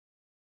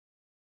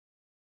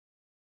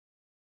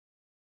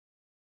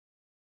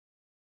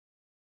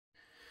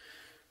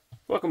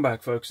Welcome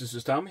back, folks. This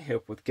is Tommy,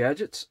 Help with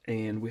Gadgets,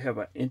 and we have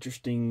an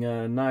interesting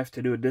knife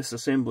to do a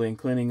disassembly and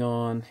cleaning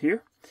on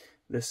here.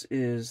 This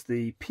is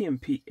the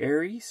PMP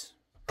Aries.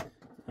 I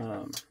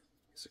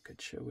guess I could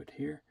show it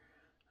here.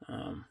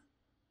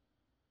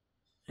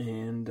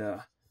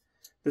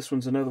 This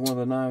one's another one of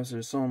the knives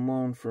that's on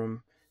loan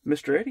from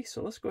Mr. Eddy.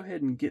 So let's go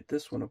ahead and get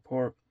this one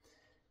apart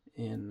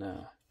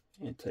and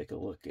take a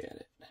look at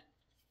it.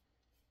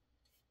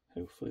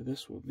 Hopefully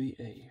this will be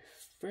a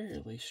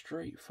fairly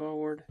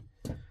straightforward.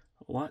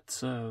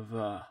 Lots of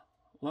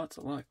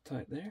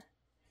Loctite there.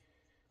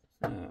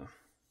 So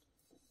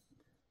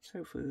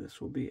hopefully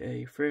this will be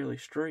a fairly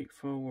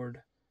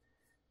straightforward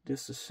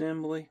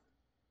disassembly.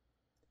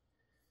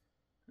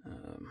 I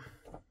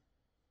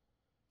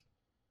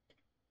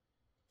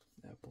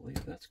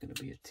believe that's going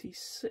to be a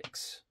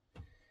T6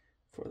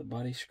 for the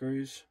body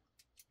screws.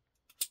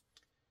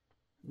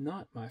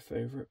 Not my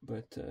favorite,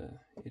 but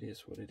it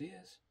is what it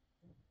is.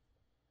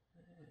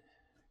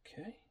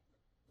 Okay.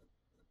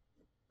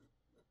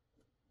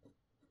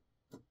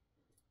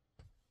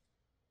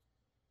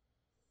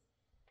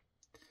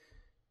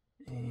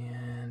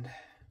 And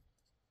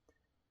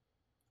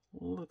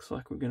looks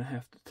like we're going to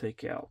have to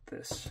take out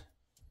this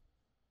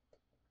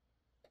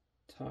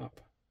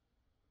top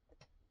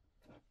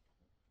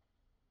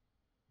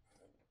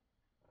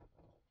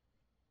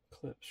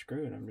clip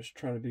screw, and I'm just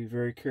trying to be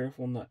very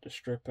careful not to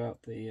strip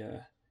out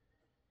the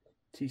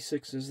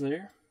T6s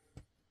there.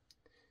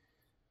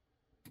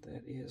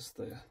 That is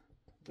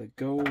the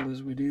goal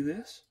as we do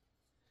this.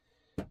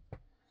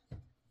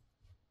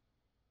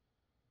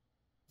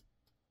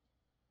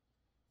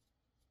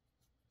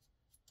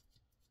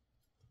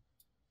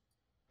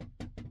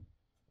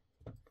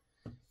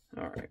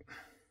 Alright,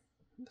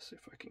 let's see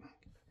if I can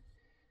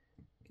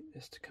get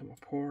this to come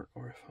apart,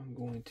 or if I'm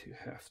going to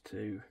have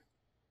to,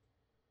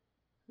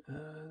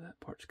 that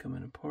part's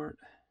coming apart,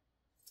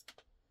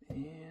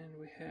 and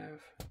we have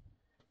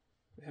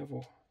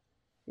a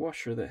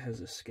washer that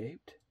has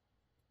escaped.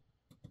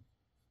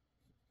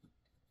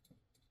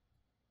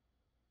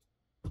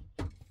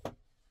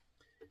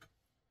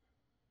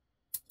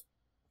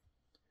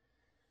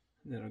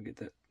 That'll get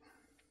that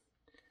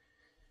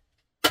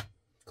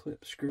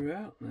clip screw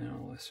out.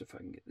 Now let's see if I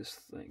can get this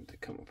thing to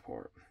come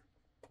apart.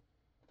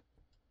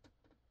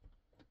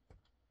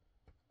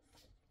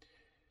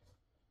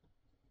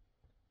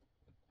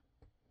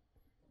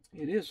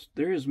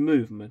 There is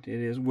movement.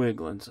 It is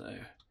wiggling, so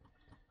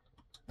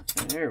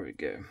there we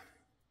go.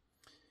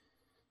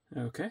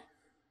 Okay,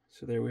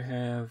 so there we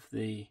have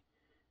the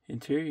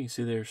interior. You can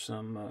see there's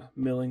some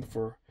milling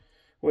for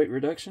weight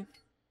reduction.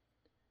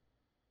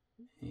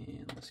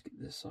 And let's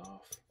get this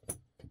off.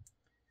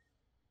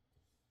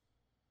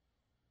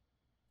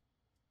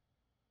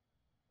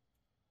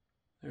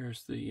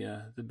 There's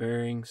the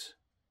bearings,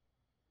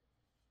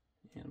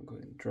 and I'm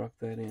going to drop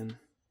that in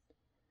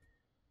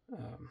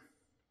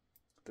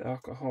the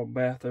alcohol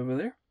bath over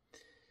there.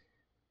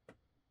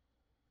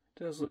 It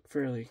does look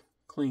fairly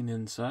clean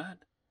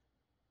inside,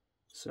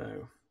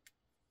 so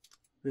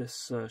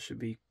this should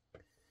be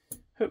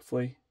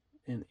hopefully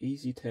an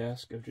easy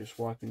task of just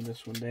wiping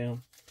this one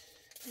down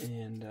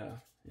and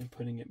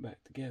putting it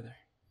back together.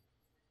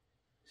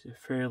 It's a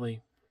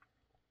fairly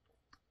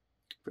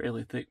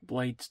thick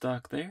blade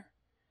stock there,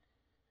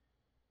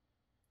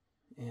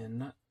 and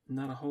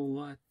not a whole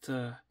lot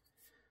to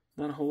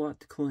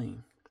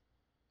clean.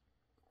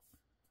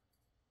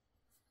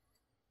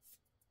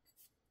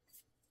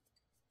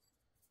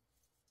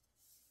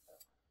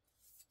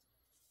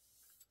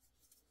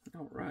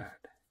 All right.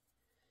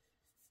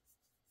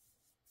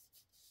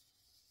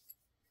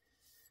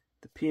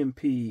 The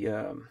PMP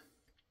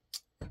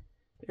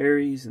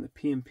Aries and the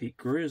PMP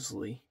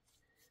Grizzly,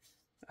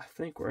 I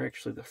think, were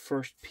actually the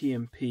first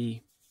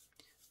PMP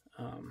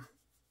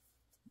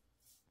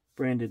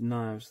branded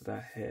knives that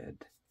I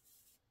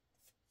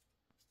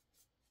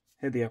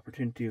had the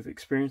opportunity of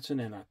experiencing,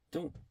 and I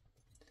don't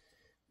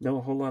know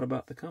a whole lot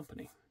about the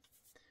company.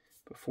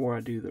 Before I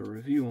do the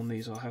review on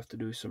these, I'll have to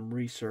do some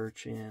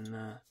research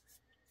and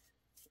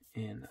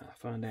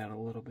find out a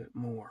little bit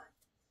more.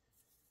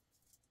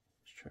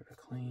 Let's try to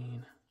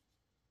clean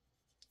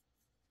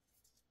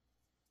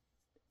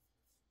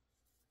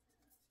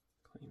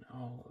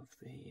all of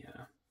the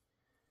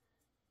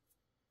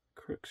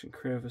crooks and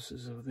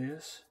crevices of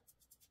this.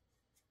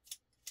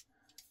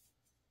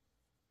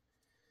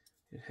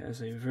 It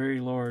has a very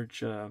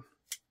large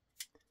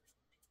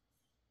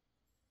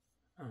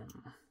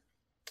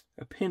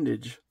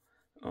appendage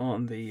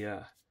on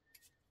the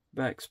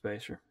back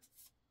spacer.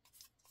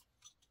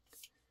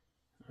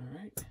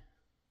 Alright,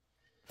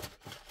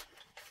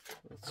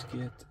 let's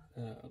get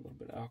a little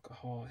bit of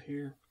alcohol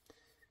here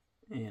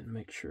and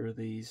make sure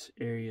these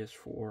areas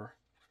for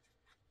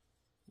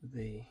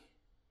the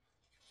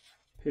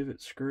pivot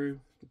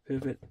screw, the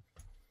pivot,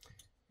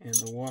 and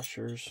the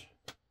washers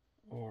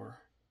are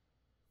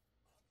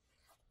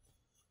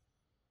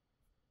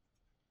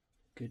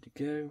good to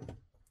go.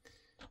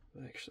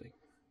 We actually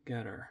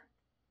got our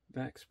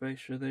back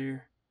spacer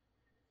there,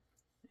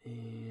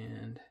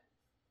 and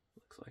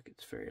looks like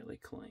it's fairly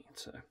clean.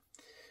 So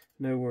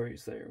no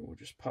worries there. We'll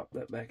just pop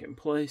that back in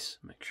place.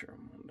 Make sure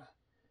I'm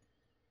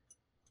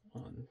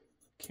on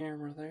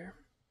camera there.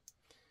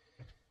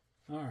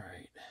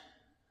 Alright,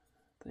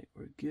 I think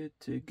we're good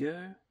to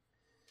go.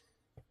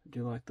 I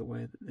do like the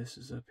way that this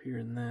is up here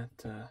in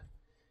that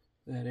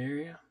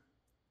area.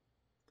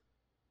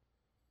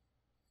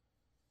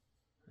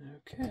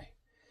 Okay,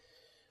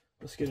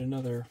 let's get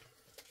another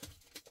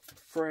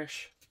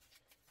fresh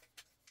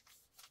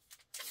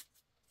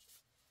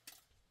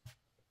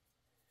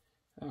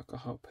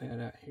alcohol pad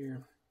out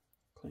here.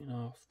 Clean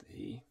off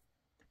the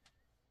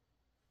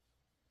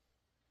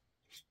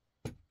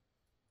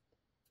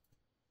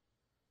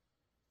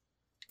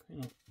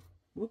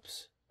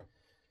whoops,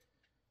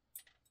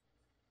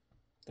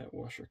 that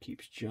washer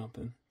keeps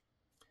jumping.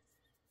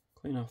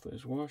 Clean off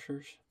those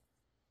washers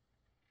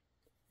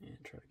and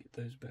try to get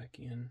those back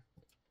in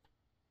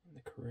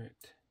the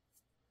correct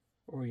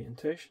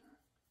orientation.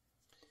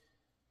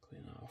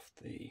 Clean off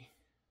the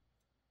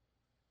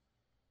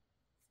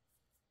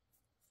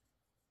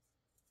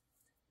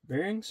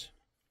bearings.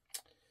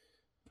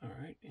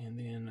 Alright, and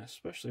then I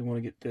especially want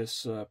to get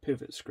this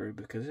pivot screw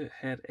because it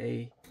had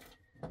a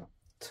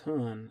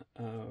ton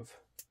of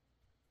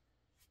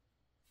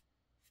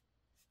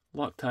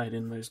Loctite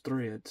in those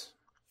threads.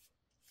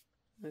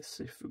 Let's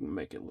see if we can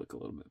make it look a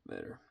little bit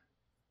better.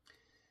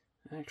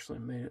 Actually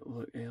made it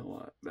look a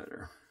lot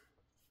better.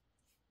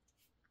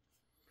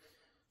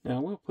 Now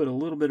we'll put a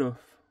little bit of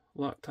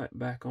Loctite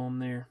back on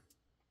there,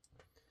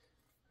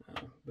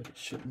 but it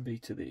shouldn't be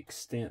to the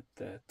extent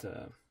that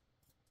that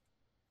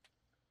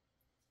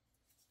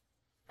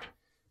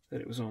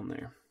it was on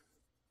there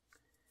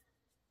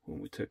when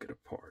we took it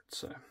apart.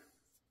 So, all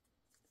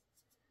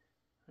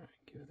right,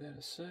 give that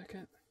a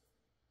second.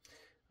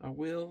 I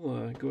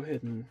will go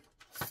ahead and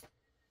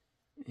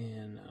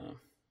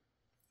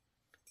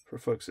for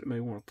folks that may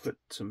want to put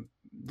some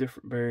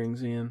different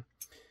bearings in,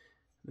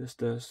 this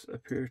does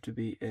appear to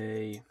be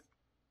a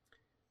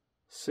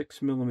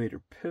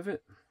 6mm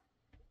pivot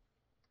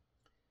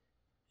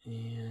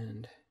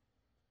and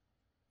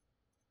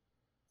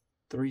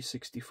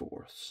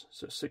 3/64.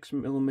 So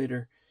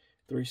 6mm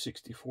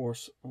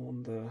 3/64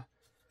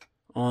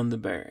 on the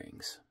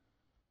bearings.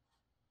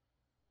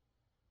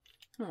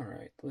 All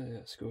right,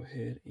 let's go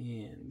ahead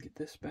and get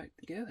this back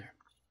together.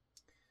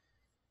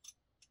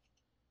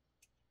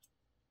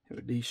 Have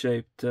a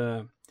D-shaped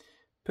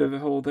pivot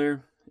hole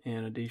there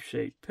and a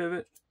D-shaped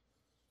pivot.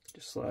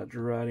 Just slides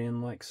right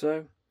in like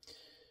so.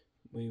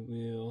 We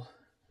will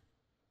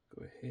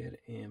go ahead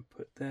and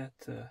put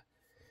that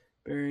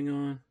bearing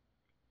on.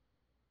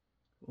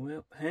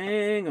 Well,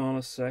 hang on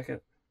a second.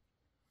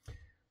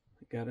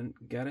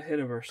 Got ahead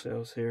of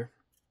ourselves here.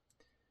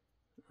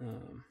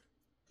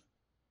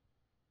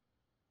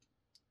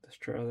 Let's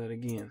try that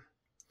again.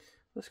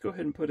 Let's go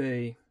ahead and put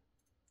a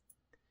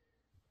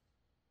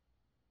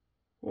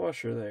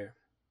washer there.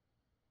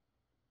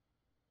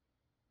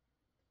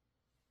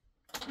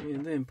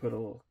 And then put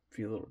a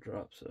few little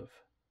drops of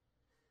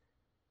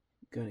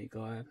Gunny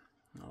Glide.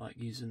 I like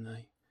using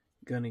the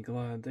Gunny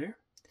Glide there.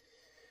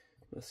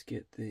 Let's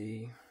get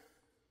the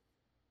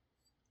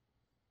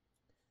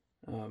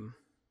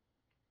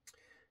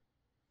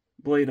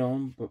blade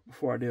on, but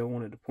before I do, I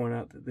wanted to point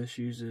out that this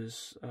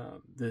uses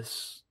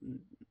this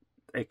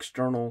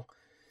external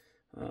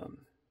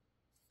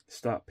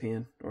stop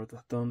pin, or the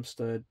thumb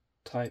stud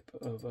type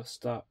of a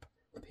stop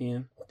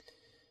pin,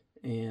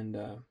 and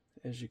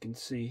as you can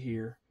see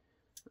here,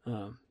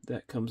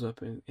 that comes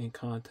up and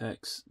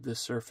contacts this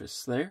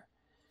surface there,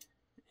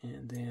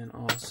 and then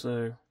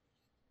also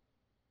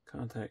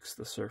contacts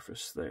the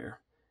surface there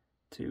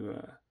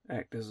to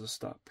act as a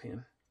stop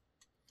pin.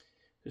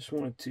 Just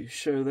wanted to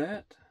show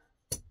that.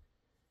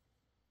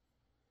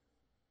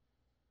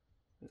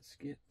 Let's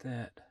get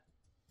that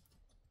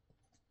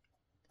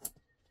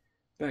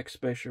back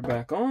spacer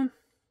back on,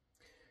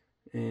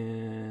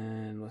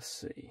 and let's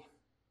see.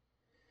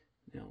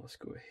 Now let's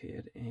go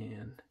ahead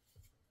and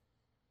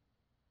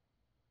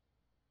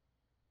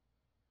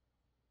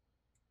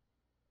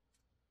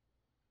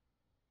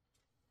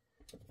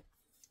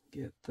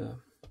get the,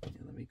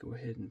 let me go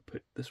ahead and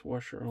put this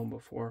washer on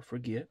before I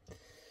forget.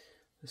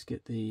 Let's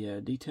get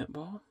the detent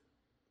ball,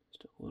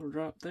 just a little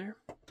drop there,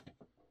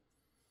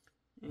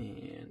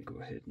 and go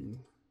ahead and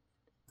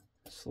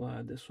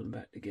slide this one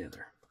back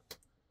together.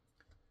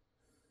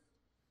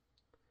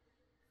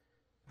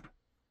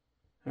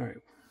 Alright,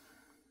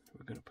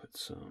 we're going to put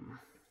some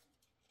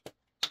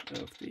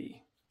of the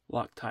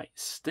Loctite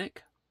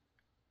stick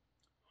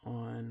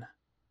on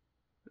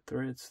the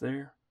threads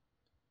there.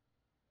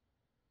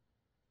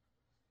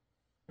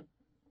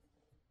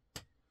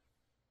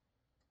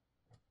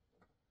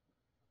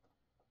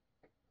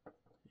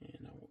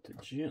 And I want to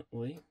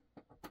gently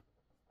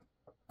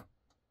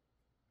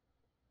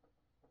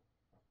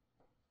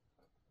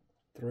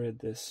thread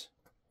this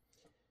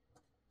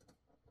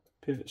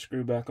pivot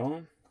screw back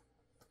on.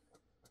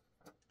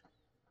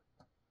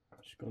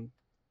 Just going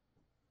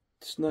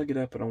to snug it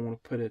up. I don't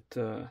want to put it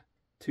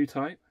too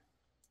tight.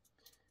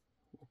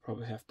 We'll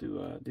probably have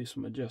to do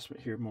some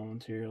adjustment here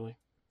momentarily.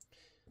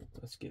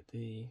 Let's get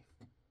the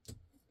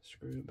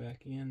screw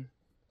back in.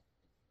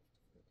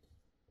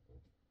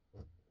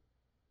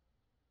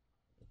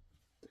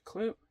 The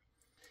clip.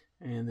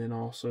 And then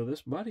also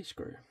this body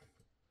screw.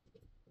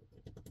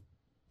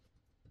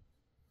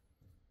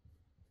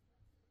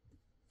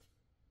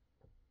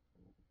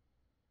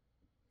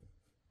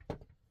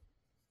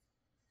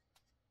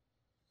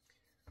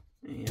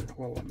 And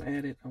while I'm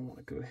at it, I want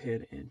to go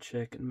ahead and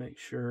check and make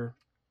sure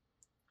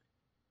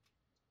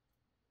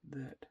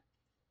that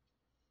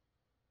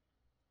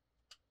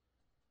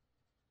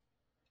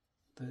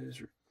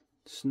those are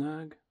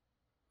snug.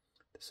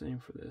 The same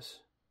for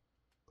this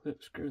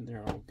clip screw, and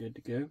they're all good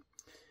to go.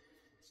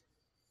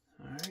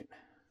 Alright.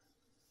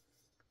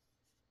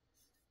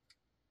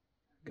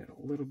 Got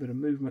a little bit of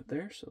movement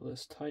there, so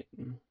let's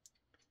tighten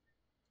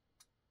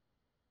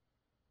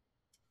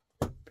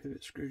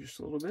pivot screw just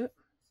a little bit.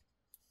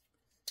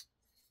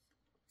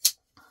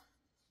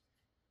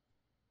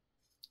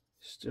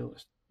 Still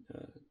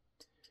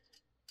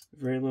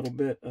very little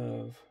bit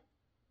of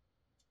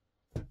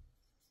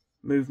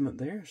movement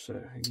there,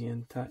 so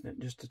again, tighten it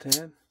just a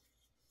tad.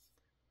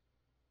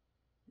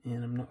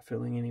 And I'm not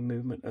feeling any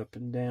movement up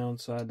and down,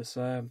 side to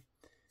side.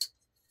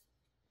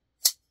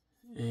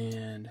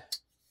 And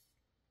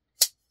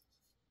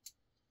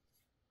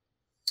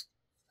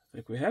I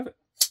think we have it.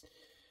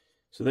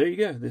 So there you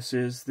go. This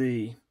is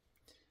the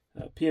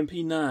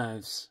PMP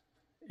Knives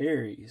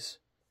Aries.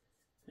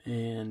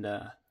 And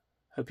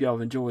hope y'all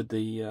have enjoyed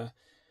the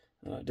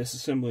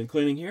disassembly and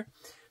cleaning here.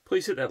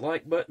 Please hit that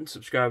like button,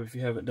 subscribe if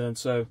you haven't done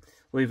so,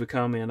 leave a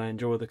comment. I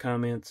enjoy the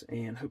comments,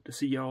 and hope to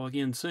see y'all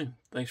again soon.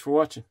 Thanks for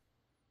watching.